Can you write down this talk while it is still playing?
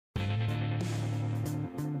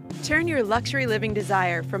Turn your luxury living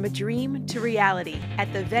desire from a dream to reality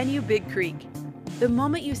at the Venue Big Creek. The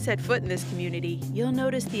moment you set foot in this community, you'll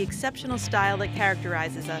notice the exceptional style that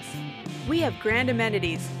characterizes us. We have grand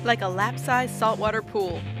amenities like a lap-sized saltwater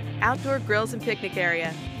pool, outdoor grills and picnic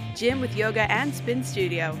area, gym with yoga and spin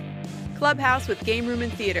studio, clubhouse with game room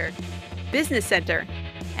and theater, business center,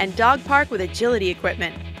 and dog park with agility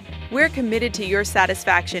equipment. We're committed to your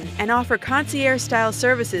satisfaction and offer concierge-style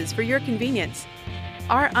services for your convenience.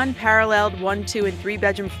 Our unparalleled 1, 2, and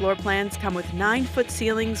 3-bedroom floor plans come with 9-foot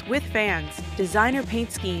ceilings with fans, designer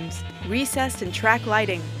paint schemes, recessed and track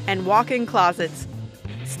lighting, and walk-in closets.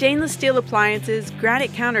 Stainless steel appliances,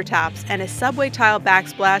 granite countertops, and a subway tile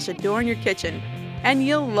backsplash adorn your kitchen. And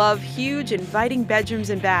you'll love huge, inviting bedrooms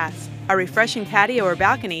and baths, a refreshing patio or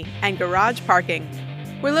balcony, and garage parking.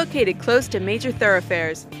 We're located close to major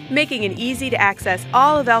thoroughfares, making it easy to access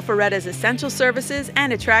all of Alpharetta's essential services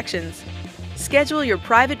and attractions. Schedule your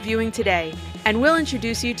private viewing today, and we'll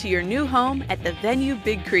introduce you to your new home at the Venue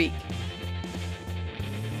Big Creek.